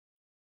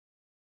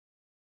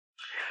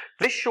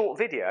This short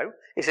video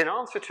is an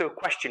answer to a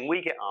question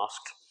we get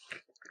asked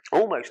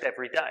almost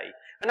every day,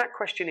 and that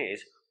question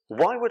is,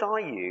 why would I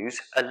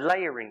use a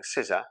layering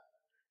scissor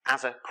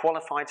as a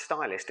qualified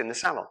stylist in the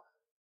salon?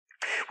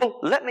 Well,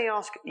 let me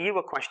ask you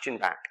a question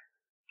back.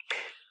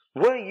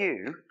 Were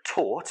you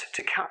taught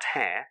to cut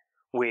hair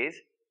with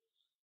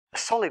a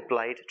solid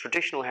blade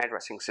traditional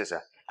hairdressing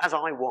scissor, as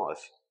I was?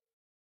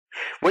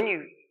 When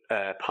you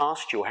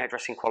passed your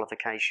hairdressing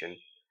qualification,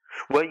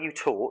 were you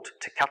taught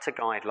to cut a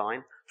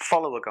guideline,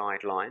 follow a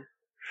guideline,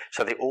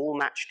 so they all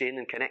matched in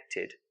and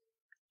connected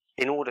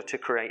in order to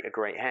create a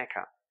great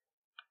haircut?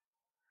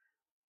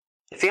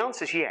 If the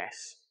answer is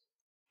yes,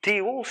 do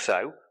you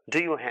also do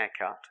your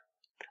haircut,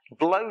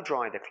 blow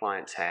dry the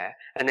client's hair,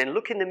 and then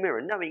look in the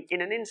mirror knowing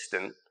in an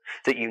instant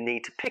that you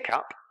need to pick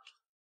up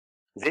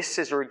this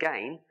scissor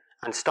again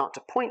and start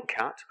to point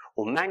cut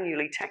or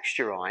manually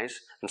texturize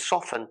and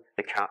soften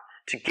the cut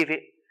to give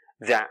it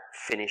that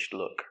finished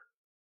look?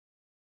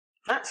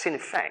 That's in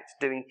effect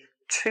doing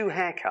 2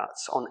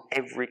 haircuts on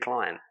every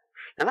client.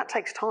 Now that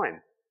takes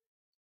time.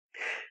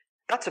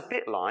 That's a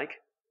bit like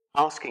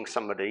asking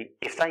somebody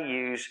if they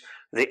use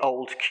the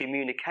old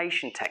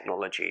communication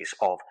technologies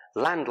of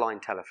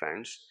landline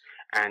telephones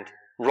and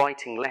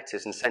writing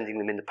letters and sending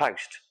them in the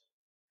post.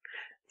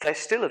 They're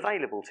still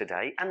available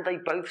today and they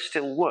both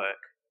still work,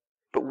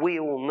 but we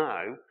all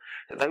know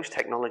that those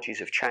technologies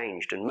have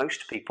changed and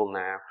most people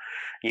now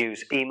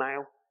use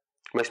email,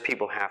 most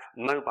people have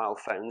mobile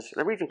phones,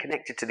 they're even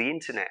connected to the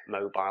internet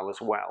mobile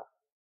as well.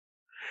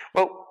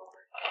 Well,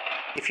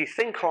 if you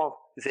think of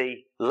the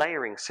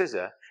layering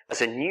scissor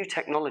as a new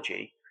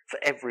technology for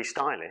every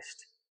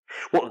stylist,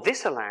 what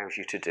this allows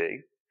you to do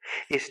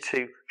is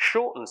to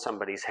shorten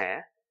somebody's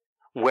hair,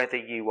 whether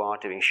you are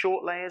doing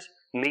short layers,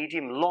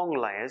 medium, long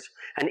layers,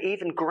 and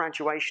even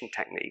graduation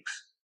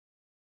techniques,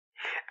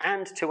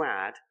 and to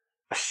add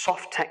a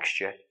soft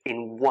texture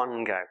in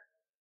one go.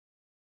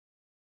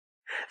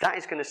 That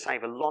is going to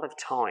save a lot of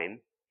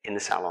time in the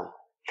salon.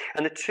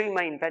 And the 2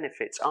 main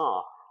benefits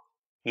are,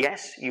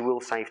 yes, you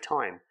will save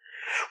time.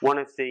 One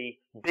of the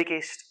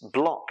biggest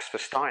blocks for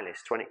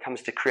stylists when it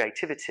comes to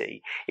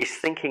creativity is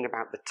thinking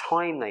about the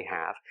time they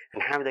have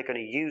and how they're going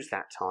to use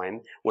that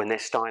time when they're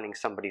styling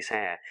somebody's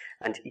hair.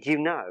 And you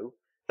know,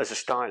 as a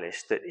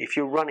stylist, that if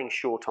you're running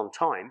short on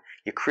time,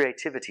 your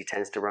creativity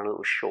tends to run a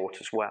little short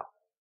as well.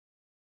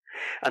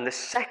 And the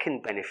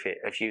second benefit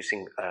of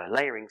using a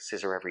layering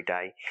scissor every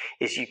day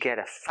is you get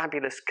a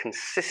fabulous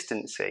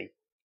consistency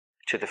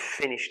to the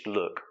finished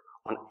look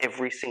on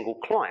every single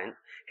client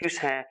whose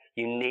hair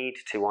you need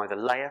to either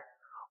layer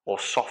or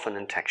soften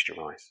and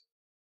texturize.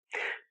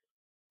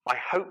 I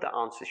hope that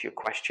answers your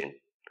question,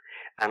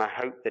 and I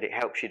hope that it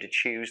helps you to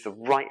choose the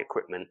right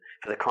equipment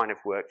for the kind of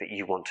work that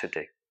you want to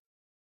do.